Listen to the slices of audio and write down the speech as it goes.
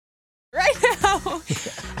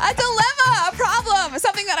A dilemma, a problem,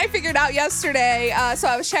 something that I figured out yesterday. So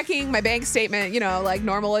I was checking my bank statement, like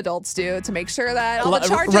normal adults do, to make sure that all the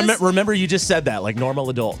charges... Remember, you just said that, like normal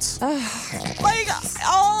adults. Like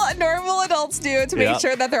all normal adults do, to make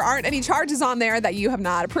sure that there aren't any charges on there that you have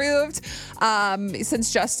not approved.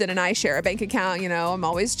 Since Justin and I share a bank account, I'm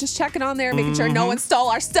always just checking on there, making sure no one stole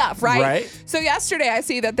our stuff, right? So yesterday I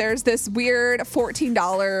see that there's this weird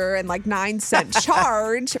 $14.09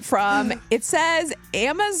 charge from, it says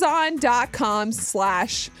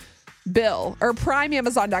Amazon.com/bill or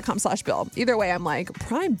primeamazon.com/bill. Either way, I'm like,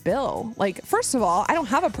 Prime bill? Like, first of all, I don't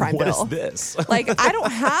have a Prime bill. What is this? Like, I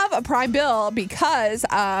don't have a Prime bill because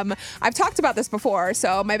I've talked about this before.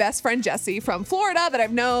 So my best friend Jesse from Florida that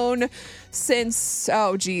I've known since,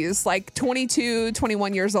 22,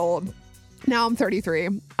 21 years old. Now I'm 33.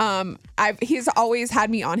 He's always had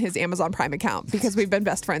me on his Amazon Prime account because we've been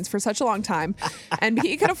best friends for such a long time. And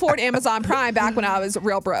he could afford Amazon Prime back when I was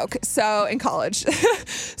real broke. So in college.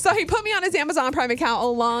 So he put me on his Amazon Prime account a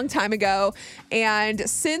long time ago. And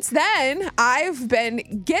since then, I've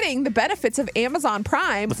been getting the benefits of Amazon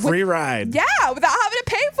Prime. The free ride. Yeah, without having to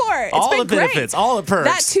pay for it. All the benefits, all the perks.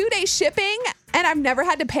 That 2-day shipping. And I've never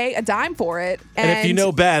had to pay a dime for it. And if you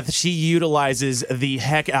know Beth, she utilizes the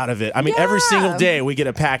heck out of it. I mean, every single day we get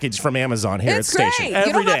a package from Amazon here at Station.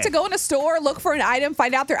 You don't have to go in a store, look for an item,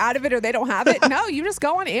 find out they're out of it or they don't have it. No, you just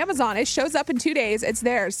go on Amazon. It shows up in 2 days. It's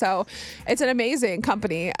there. So it's an amazing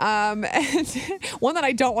company. And one that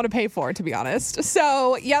I don't want to pay for, to be honest.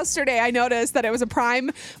 So yesterday I noticed that it was a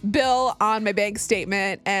Prime bill on my bank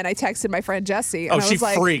statement. And I texted my friend Jessie. And she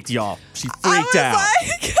freaked, y'all. She freaked out.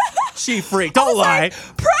 Like, she freaked. Don't lie. Like,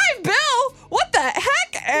 Prime bill? What the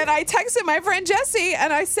heck? And I texted my friend Jesse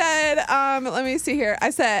and I said, let me see here. I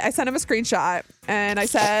sent him a screenshot and I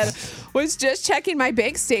said, was just checking my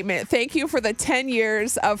bank statement. Thank you for the 10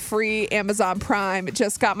 years of free Amazon Prime.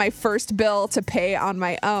 Just got my first bill to pay on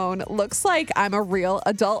my own. Looks like I'm a real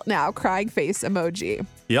adult now. Crying face emoji.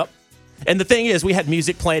 Yep. And the thing is, we had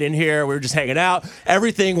music playing in here. We were just hanging out.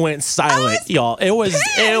 Everything went silent, y'all. It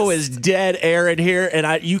was dead air in here,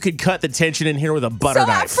 and you could cut the tension in here with a butter knife.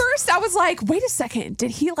 So at first, I was like, wait a second.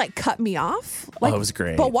 Did he, cut me off? It was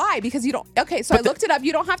great. But why? Because you don't... Okay, so I looked it up.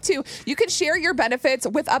 You don't have to... You can share your benefits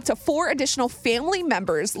with up to 4 additional family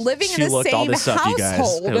members living in the same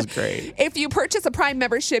household. It was great. If you purchase a Prime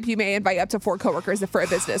membership, you may invite up to 4 coworkers for a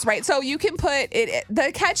business, right? So you can put it...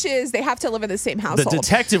 The catch is they have to live in the same household. The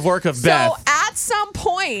detective work of Beth. So at some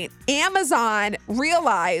point, Amazon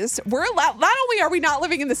realized not only are we not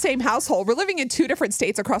living in the same household, we're living in 2 different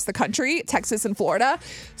states across the country, Texas and Florida.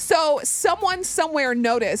 So someone somewhere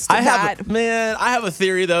noticed I have a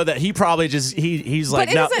theory though that he probably just he's like,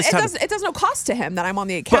 but it does no cost to him that I'm on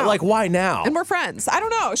the account. But why now? And we're friends. I don't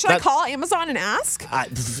know. Should I call Amazon and ask?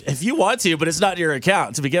 If you want to, but it's not your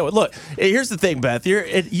account to begin with. Look, here's the thing, Beth.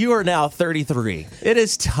 You are now 33. It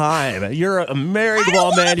is time. You're a married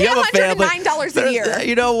woman. You have a family. $9 a year.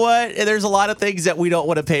 You know what? There's a lot of things that we don't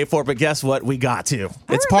want to pay for, but guess what? We got to.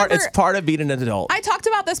 It's part of being an adult. I talked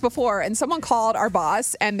about this before, and someone called our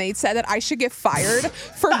boss, and they said that I should get fired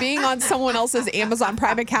for being on someone else's Amazon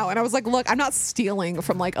Prime account. And I was like, look, I'm not stealing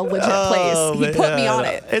from a legit place. He put me on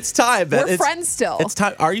it. It's time, Beth. We're friends still. It's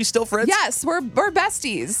time. Are you still friends? Yes, we're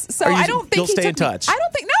besties. So I don't think you'll stay in touch. I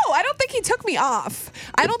don't think he took me off.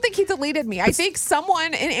 I don't think he deleted me. I think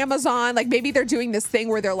someone in Amazon, maybe they're doing this thing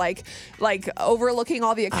where they're like overlooking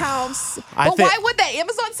all the accounts. But why would they?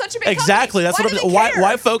 Amazon's such a big company. Exactly. That's what I'm saying.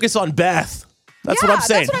 Why focus on Beth? That's what I'm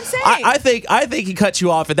saying. That's what I'm saying. I think he cut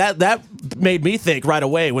you off, and that made me think right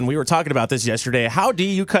away when we were talking about this yesterday. How do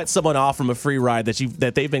you cut someone off from a free ride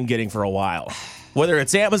that they've been getting for a while? Whether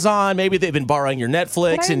it's Amazon, maybe they've been borrowing your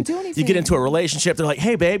Netflix, and you get into a relationship. They're like,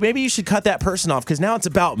 hey, babe, maybe you should cut that person off because now it's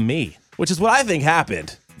about me, which is what I think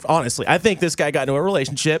happened. Honestly, I think this guy got into a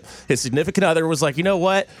relationship. His significant other was like, you know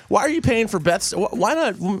what? Why are you paying for Beth's? Why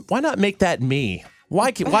not make that me? Why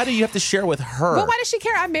do you have to share with her? Well, why does she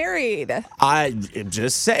care? I'm married. I'm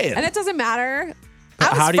just saying. And it doesn't matter.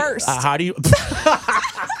 I was first. How do you?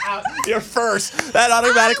 You're first. That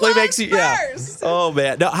automatically makes you. First. Yeah. Oh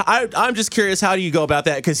man. No, I'm just curious. How do you go about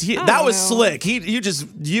that? Because that was slick.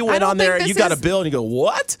 You went on there. You got a bill, and you go,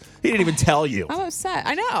 what? He didn't even tell you. I'm upset.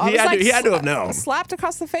 I know. He had to have known. Slapped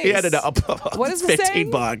across the face. He had to know. What is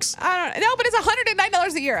 $15? I don't know, but it's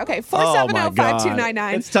 $109 a year. Okay,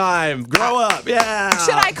 470-5299. It's time. Grow up. Yeah.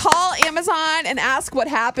 Should I call Amazon and ask what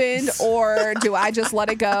happened, or do I just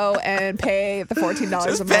let it go and pay the $14 a month?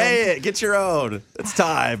 Just pay it. Get your own. It's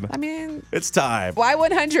time. I mean, it's time.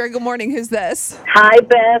 Y100. Good morning. Who's this? Hi,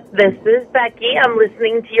 Beth. This is Becky. I'm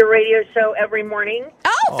listening to your radio show every morning.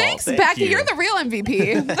 Oh, thanks, Becky. You're the real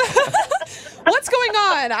MVP. What's going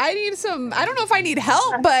on? I need some. I don't know if I need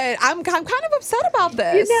help, but I'm kind of upset about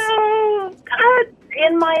this.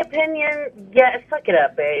 In my opinion, yeah, suck it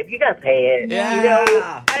up, babe. You gotta pay it. Yeah. You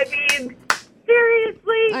know, I mean,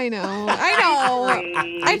 seriously. I know.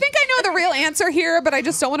 I think I know the real answer here, but I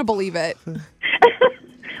just don't want to believe it.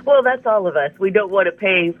 Well, that's all of us. We don't want to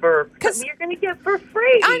pay for something you're going to get for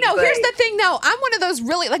free. I know. but- Here's the thing, though. I'm one of those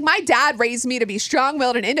really, like, my dad raised me to be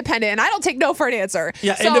strong-willed and independent, and I don't take no for an answer.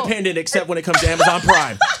 Yeah, So- independent except when it comes to Amazon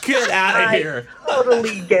Prime. Get out of I here.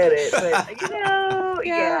 totally get it. But,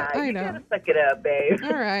 Yeah, I you know. gotta suck it up, babe. All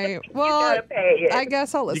right. You Well, gotta pay it. I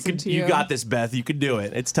guess I'll listen to you. You got this, Beth. You can do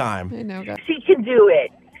it. It's time. I know. She can do it.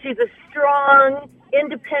 She's a strong,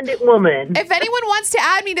 independent woman. If anyone wants to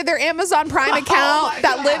add me to their Amazon Prime account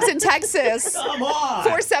that lives in Texas, Come on.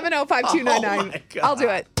 470-5299. Oh, my God. I'll do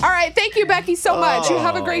it. All right. Thank you, Becky, so much. You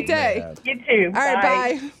have a great day. man. You too. All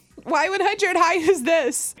right. Bye. Y100. Hi, who's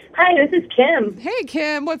this? Hi, this is Kim. Hey,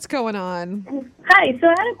 Kim. What's going on? Hi, so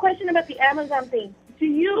I had a question about the Amazon thing. Do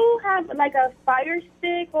you have like a Fire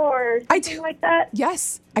Stick or I something do. like that?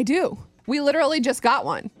 Yes, I do. We literally just got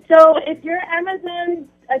one. So if your Amazon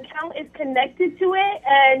account is connected to it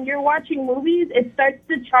and you're watching movies, it starts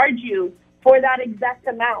to charge you for that exact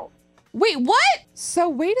amount. Wait, what? So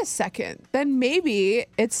wait a second. Then maybe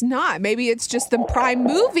it's not. Maybe it's just the Prime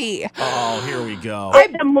movie. Oh, here we go.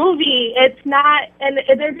 It's a movie. It's not, and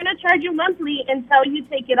they're going to charge you monthly until you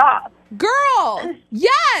take it off. Girl,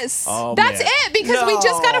 yes. Oh, That's man. it because we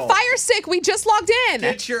just got a No. Fire Stick. We just logged in.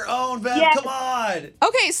 Get your own, Beth. Yes. Come on.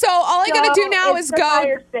 Okay, so all I got to do now it's is the go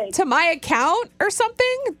Fire Stick. to my account or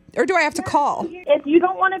something? Or do I have to call? If you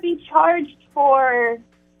don't want to be charged for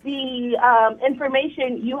the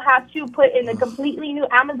information, you have to put in a completely new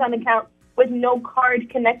Amazon account with no card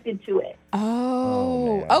connected to it.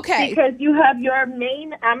 Oh, man. okay. Because you have your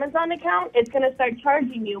main Amazon account, it's going to start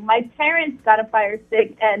charging you. My parents got a Fire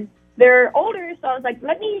Stick, and they're older, so I was like,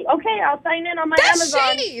 I'll sign in on my That's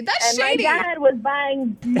Amazon. shady. That's and shady. my dad was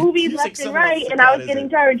buying movies Music left and someone right, else and I forgot, was is getting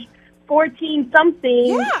it? charged 14-something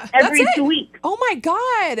Yeah, every that's it. 2 weeks. Oh my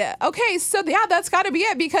God. Okay, so yeah, that's got to be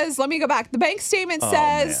it because let me go back. The bank statement Oh,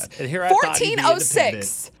 says man. And here I thought you'd be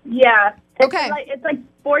 1406. Yeah. Okay. It's like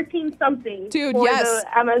 14-something Dude, for yes.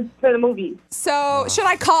 for the movies. So should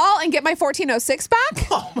I call and get my 1406 back?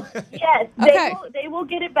 Yes, Okay. they will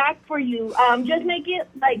get it back for you. Just make it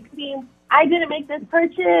like seem I didn't make this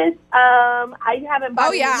purchase. I haven't bought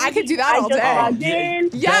Oh, yeah, any I could do that movies. all I just day. logged Yeah. in.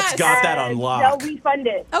 Yes. Beth's got that on and lock. They'll refund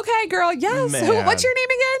it. Okay, girl. Yes. Man. What's your name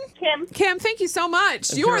again? Kim. Kim, thank you so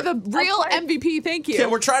much. You are the real course. MVP. Thank you. Yeah,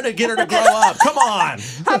 we're trying to get her to grow up. Come on.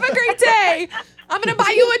 Have a great day. I'm going to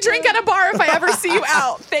buy you a drink at a bar if I ever see you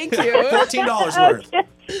out. Thank you. $14 worth.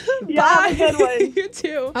 Yeah, have a good one. You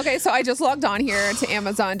too. Okay, so I just logged on here to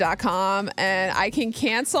Amazon.com and I can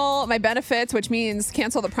cancel my benefits, which means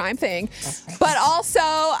cancel the Prime thing. But also,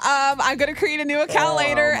 I'm going to create a new account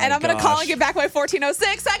later my and I'm going to call gosh. and get back my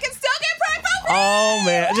 1406 so I can still get Prime for free. Oh,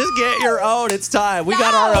 man. Just get your own. It's time. We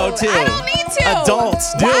got our own, too. I don't need to.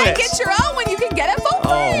 Adults, do Why it. get your own when you can get it for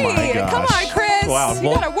free? Oh, my gosh. Come on, Chris. Wow. You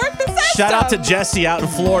Well, got to work the system. Shout out to Jesse out in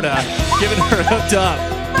Florida, giving her hooked up.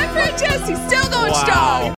 my friend Jesse, still going Wow. strong.